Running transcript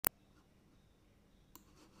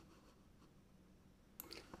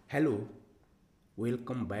Hello,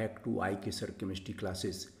 welcome back to IKSR chemistry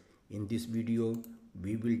classes. In this video,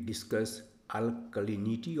 we will discuss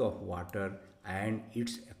alkalinity of water and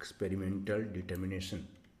its experimental determination.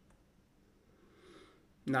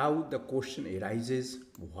 Now the question arises,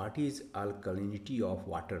 what is alkalinity of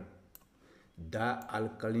water? The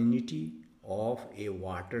alkalinity of a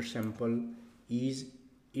water sample is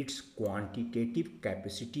its quantitative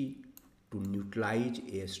capacity to neutralize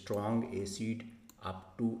a strong acid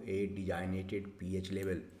up to a designated pH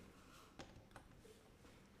level.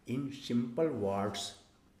 In simple words,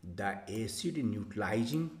 the acid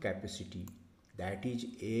neutralizing capacity, that is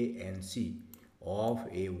ANC, of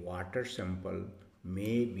a water sample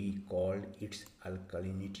may be called its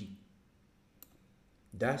alkalinity.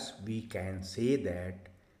 Thus, we can say that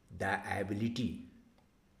the ability,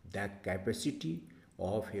 the capacity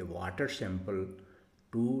of a water sample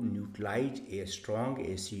to neutralize a strong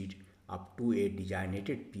acid up to a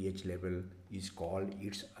designated pH level is called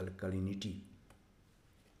its alkalinity.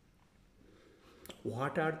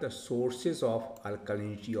 What are the sources of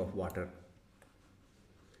alkalinity of water?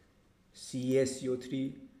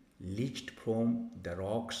 CaCO3 leached from the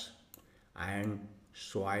rocks and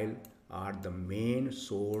soil are the main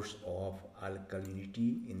source of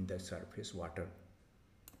alkalinity in the surface water.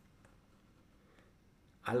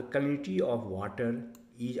 Alkalinity of water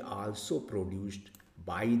is also produced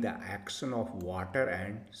by the action of water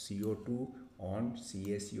and CO2 on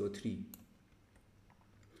CaCO3.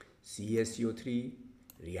 CaCO3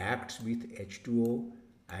 reacts with H2O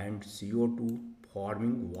and CO2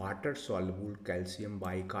 forming water-soluble calcium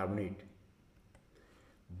bicarbonate.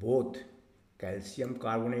 Both calcium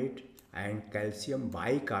carbonate and calcium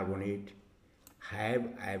bicarbonate have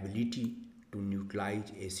ability to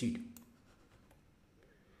neutralize acid.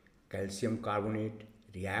 Calcium carbonate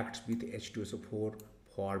reacts with H2SO4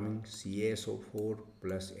 forming CaSO4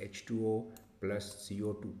 plus H2O plus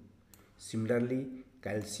CO2. Similarly,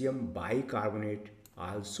 calcium bicarbonate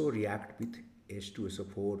also react with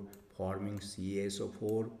H2SO4 forming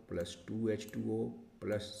CaSO4 plus 2H2O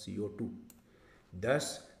plus CO2.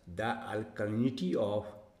 Thus, the alkalinity of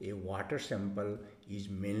a water sample is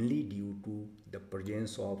mainly due to the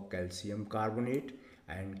presence of calcium carbonate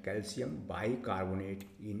and calcium bicarbonate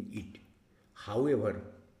in it. However,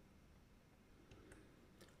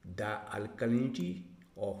 the alkalinity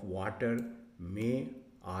of water may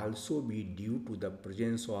also be due to the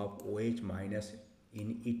presence of OH minus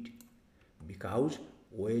in it, because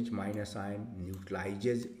OH minus ion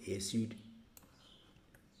neutralizes acid.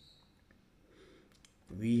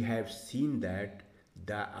 We have seen that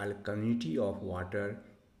the alkalinity of water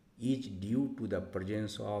is due to the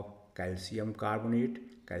presence of calcium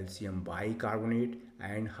carbonate, calcium bicarbonate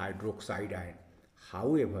and hydroxide ion.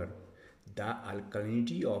 However, the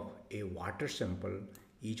alkalinity of a water sample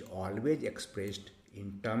is always expressed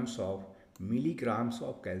in terms of milligrams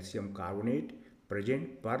of calcium carbonate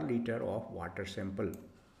present per liter of water sample.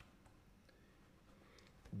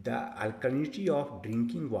 The alkalinity of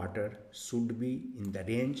drinking water should be in the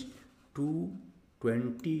range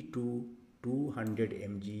 220 to 200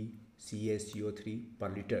 mg CaCO3 per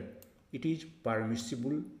liter. It is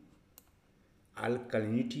permissible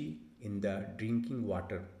alkalinity in the drinking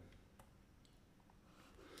water.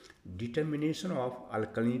 Determination of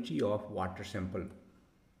alkalinity of water sample.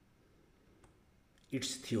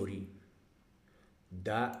 Its theory.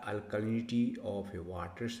 The alkalinity of a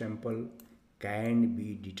water sample can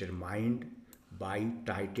be determined by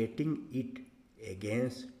titrating it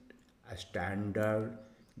against a standard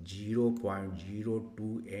 0.02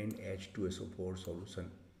 NH2SO4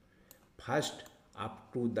 solution. First,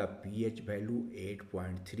 up to the pH value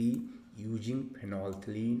 8.3 using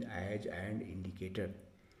phenolphthalein as an indicator.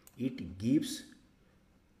 It gives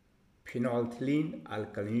phenolphthalein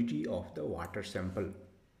alkalinity of the water sample.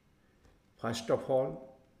 First of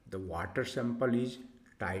all, the water sample is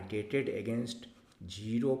titrated against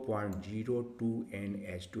 0.02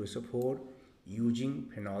 NH2SO4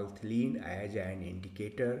 using phenolphthalein as an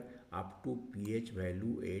indicator up to pH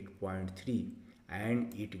value 8.3,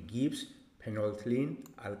 and it gives phenolphthalein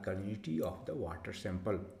alkalinity of the water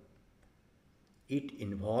sample. It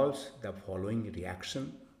involves the following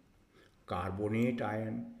reaction. Carbonate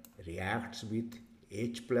ion reacts with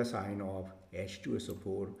H plus ion of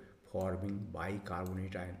H2SO4 forming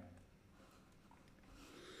bicarbonate ion.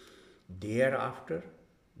 Thereafter,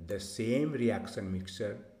 the same reaction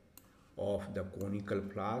mixture of the conical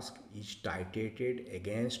flask is titrated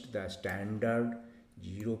against the standard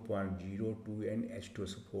 0.02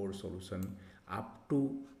 NH2SO4 solution up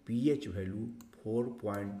to pH value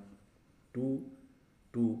 4.2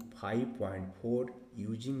 to 5.4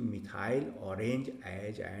 using methyl orange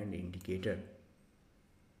as an indicator.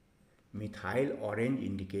 Methyl orange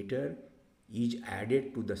indicator is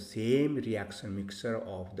added to the same reaction mixture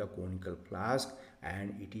of the conical flask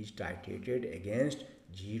and it is titrated against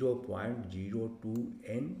 0.02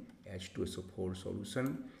 N H2SO4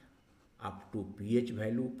 solution up to pH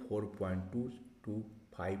value 4.2 to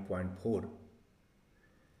 5.4,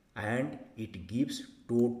 and it gives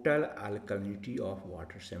total alkalinity of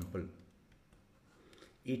water sample.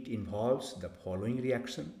 It involves the following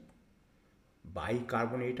reaction: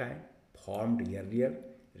 bicarbonate ion formed earlier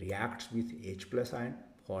reacts with H plus ion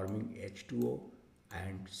forming H2O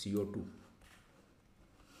and CO2.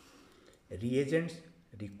 Reagents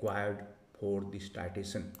required for this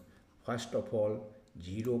titration: first of all,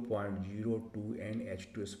 0.02 N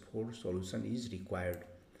H2SO4 solution is required.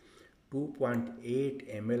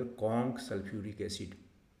 2.8 ml conc sulfuric acid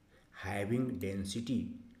having density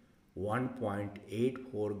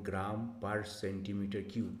 1.84 gram per centimeter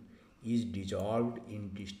cube is dissolved in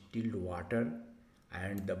distilled water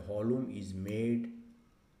and the volume is made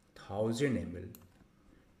 1000 ml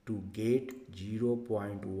to get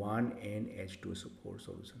 0.1 N H2SO4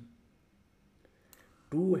 solution.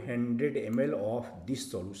 200 ml of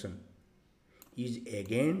this solution is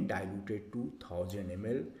again diluted to 1000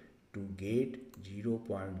 ml to get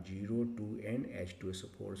 0.02 N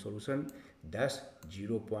H2SO4 solution. Thus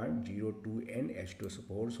 0.02 N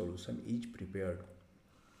H2SO4 solution is prepared.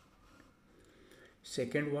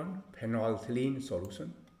 Second one, phenolphthalein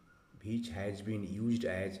solution, which has been used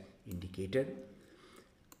as indicator.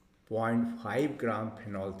 0.5 gram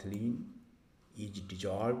phenolphthalein is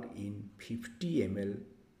dissolved in 50 ml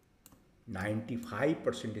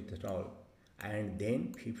 95% ethanol and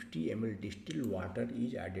then 50 ml distilled water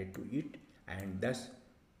is added to it, and thus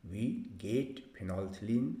we get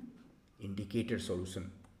phenolphthalein indicator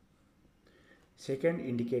solution. Second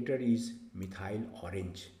indicator is methyl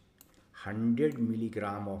orange. 100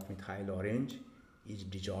 milligram of methyl orange is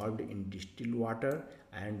dissolved in distilled water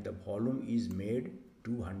and the volume is made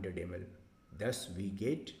 200 ml. Thus we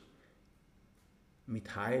get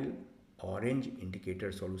methyl orange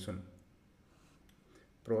indicator solution.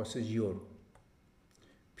 Procedure: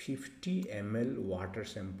 50 ml water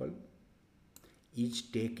sample is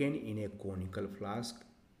taken in a conical flask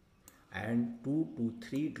and 2 to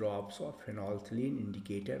 3 drops of phenolphthalein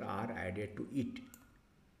indicator are added to it.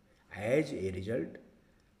 As a result,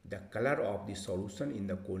 the color of the solution in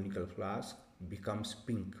the conical flask becomes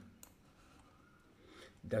pink.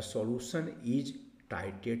 The solution is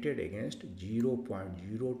titrated against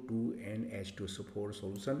 0.02 N H2SO4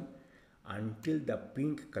 solution until the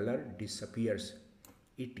pink color disappears.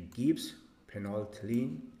 It gives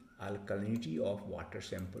phenolphthalein alkalinity of water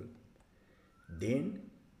sample. Then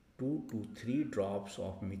 2 to 3 drops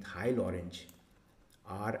of methyl orange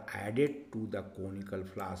are added to the conical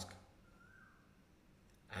flask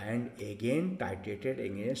and again titrated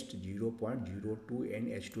against 0.02 N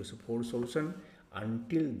H2SO4 solution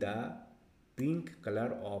until the pink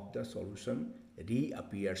color of the solution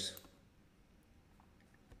reappears.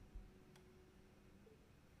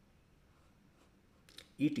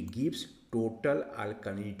 It gives total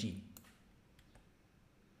alkalinity.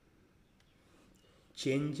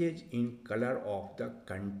 Changes in color of the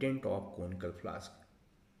content of conical flask.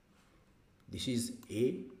 This is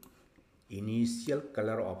A. Initial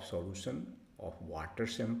color of solution of water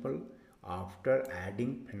sample after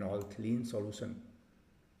adding phenolphthalein solution.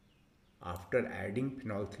 After adding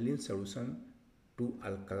phenolphthalein solution to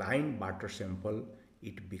alkaline water sample,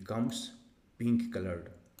 it becomes pink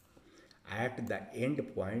colored. At the end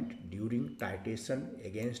point during titration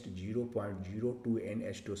against 0.02 N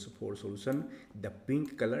H2SO4 solution, the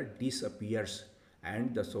pink color disappears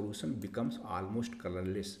and the solution becomes almost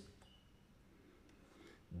colorless.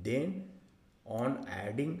 Then on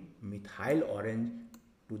adding methyl orange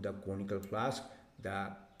to the conical flask,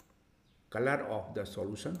 the color of the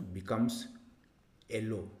solution becomes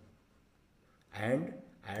yellow, and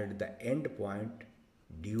at the end point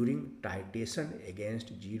during titration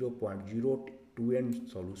against 0.02 N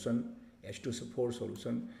solution H2SO4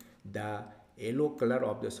 solution, the yellow color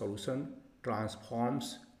of the solution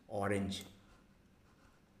transforms orange.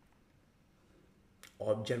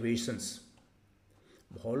 Observations: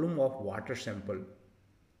 volume of water sample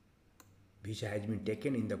which has been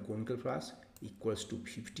taken in the conical flask equals to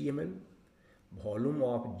 50 ml. Volume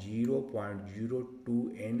of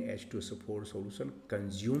 0.02 N H2SO4 solution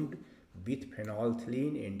consumed with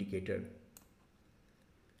phenolphthalein indicator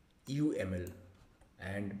UML,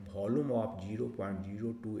 and volume of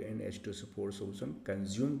 0.02 N H2SO4 solution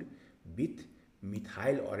consumed with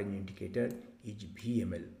methyl orange indicator is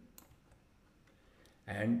VmL,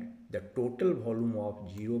 and the total volume of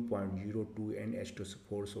 0.02 N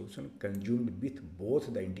H2SO4 solution consumed with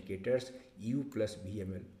both the indicators U plus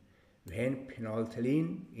VmL. When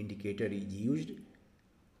phenolphthalein indicator is used,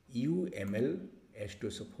 UmL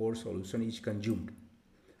H2SO4 solution is consumed.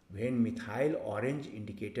 When methyl orange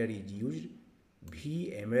indicator is used,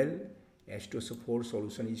 VmL H2SO4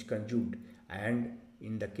 solution is consumed, and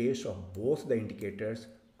in the case of both the indicators,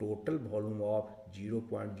 total volume of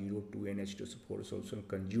 0.02 N H2SO4 solution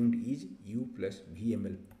consumed is U plus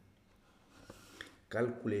VmL.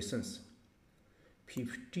 Calculations: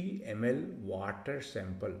 50 ml water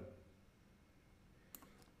sample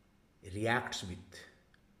reacts with,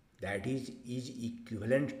 that is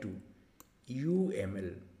equivalent to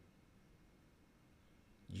UmL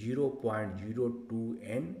 0.02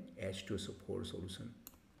 N H2SO4 solution.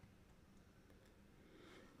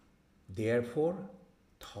 Therefore,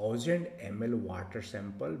 1000 ml water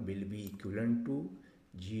sample will be equivalent to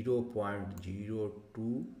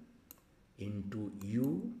 0.02 into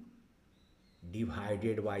U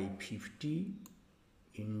divided by 50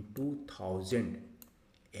 into 1000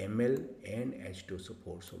 ml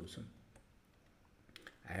NH2SO4 solution.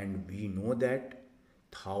 And we know that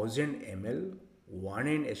 1000 ml 1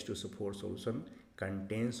 H2SO4 solution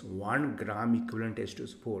contains 1 gram equivalent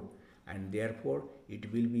H2SO4, and therefore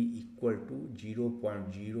it will be equal to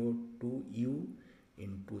 0.02 U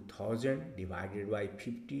into 1000 divided by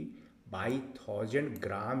 50 by 1000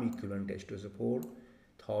 gram equivalent H2SO4.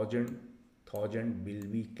 1000 will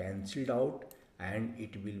be cancelled out, and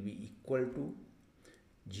it will be equal to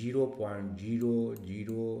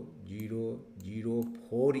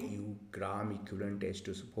 0.00004 U gram equivalent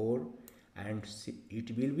H2SO4, and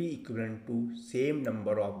it will be equivalent to same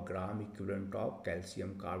number of gram equivalent of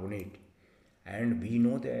calcium carbonate. And we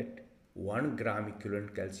know that 1 gram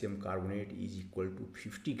equivalent calcium carbonate is equal to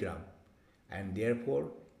 50 gram, and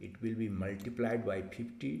therefore it will be multiplied by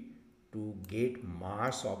 50 to get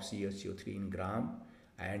mass of CaCO3 in gram,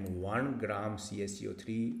 and 1 gram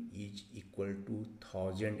CaCO3 is equal to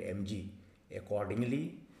 1000 mg.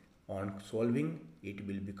 Accordingly, on solving, it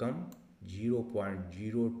will become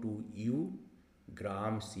 0.02 U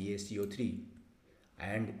gram CaCO3,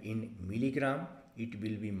 and in milligram it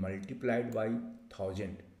will be multiplied by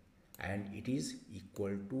 1000, and it is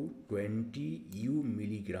equal to 20 U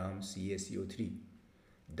milligram CaCO3.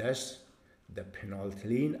 Thus, the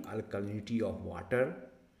phenolphthalein alkalinity of water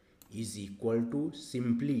is equal to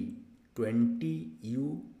simply 20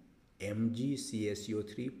 U mg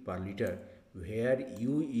CaCO3 per liter, where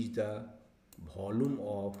U is the volume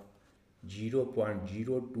of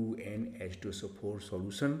 0.02 N H2SO4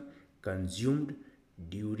 solution consumed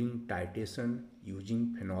during titration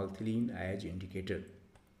using phenolphthalein as indicator.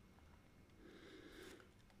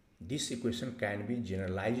 This equation can be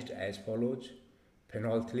generalized as follows: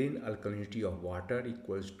 phenolphthalein alkalinity of water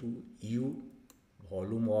equals to U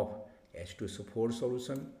volume of H2SO4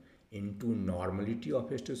 solution into normality of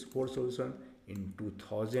H2SO4 solution into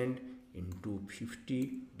 1000 into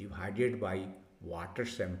 50 divided by water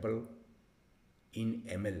sample in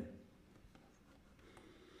ml.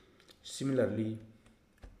 Similarly,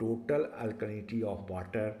 total alkalinity of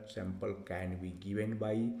water sample can be given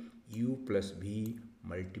by U plus V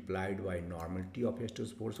multiplied by normality of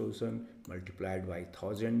H2SO4 solution multiplied by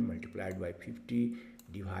 1000 multiplied by 50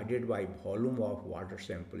 divided by volume of water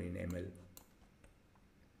sample in ml.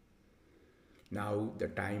 Now the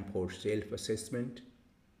time for self-assessment.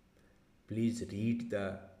 Please read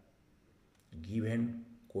the given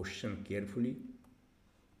question carefully.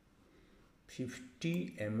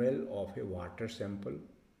 50 ml of a water sample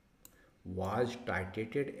was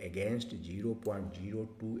titrated against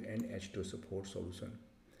 0.02 N H2SO4 solution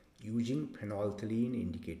using phenolphthalein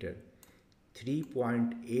indicator.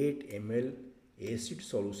 3.8 ml acid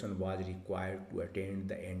solution was required to attain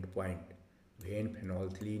the end point when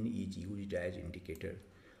phenolphthalein is used as indicator.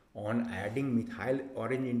 On adding methyl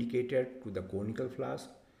orange indicator to the conical flask,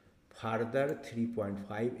 further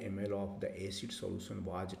 3.5 ml of the acid solution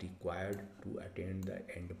was required to attain the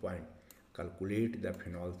end point. Calculate the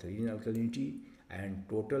phenolphthalein alkalinity and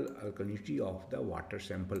total alkalinity of the water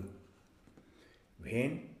sample.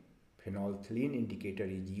 When phenolphthalein indicator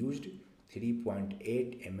is used,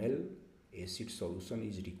 3.8 ml acid solution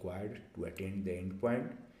is required to attain the end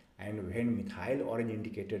point, and when methyl orange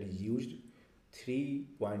indicator is used,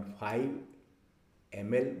 3.5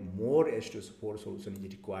 ml more H2SO4 solution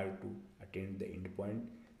is required to attain the end point.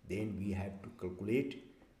 Then we have to calculate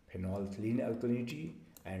phenolphthalein alkalinity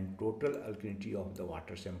and total alkalinity of the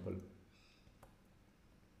water sample.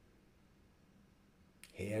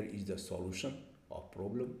 Here is the solution of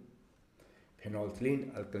problem.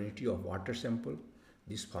 Phenolphthalein alkalinity of water sample.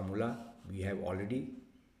 This formula we have already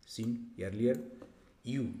seen earlier.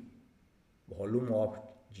 U, volume of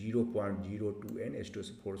 0.02 N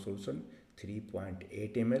H2SO4 solution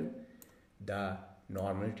 3.8 ml. The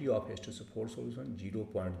normality of H2SO4 solution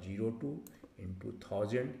 0.02 into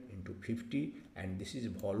 1000 into 50, and this is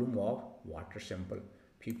volume of water sample.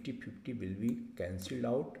 50-50 will be cancelled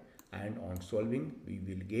out, and on solving we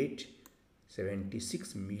will get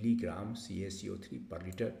 76 milligram CaCO3 per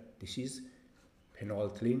liter. This is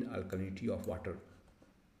phenolphthalein alkalinity of water.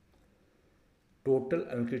 Total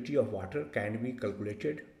alkalinity of water can be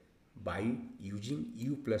calculated by using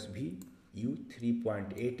U plus V, U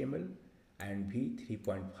 3.8 ml and V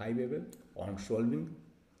 3.5 ml. On solving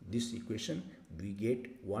this equation, we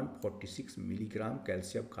get 146 milligram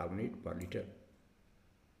calcium carbonate per liter.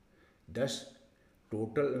 Thus,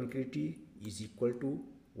 total alkalinity is equal to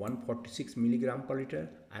 146 milligram per liter,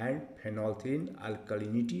 and phenolphthalein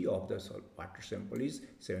alkalinity of the water sample is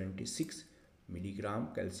 76 milligram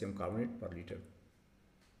calcium carbonate per liter.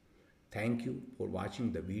 Thank you for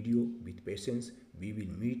watching the video with patience. We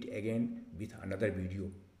will meet again with another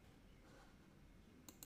video.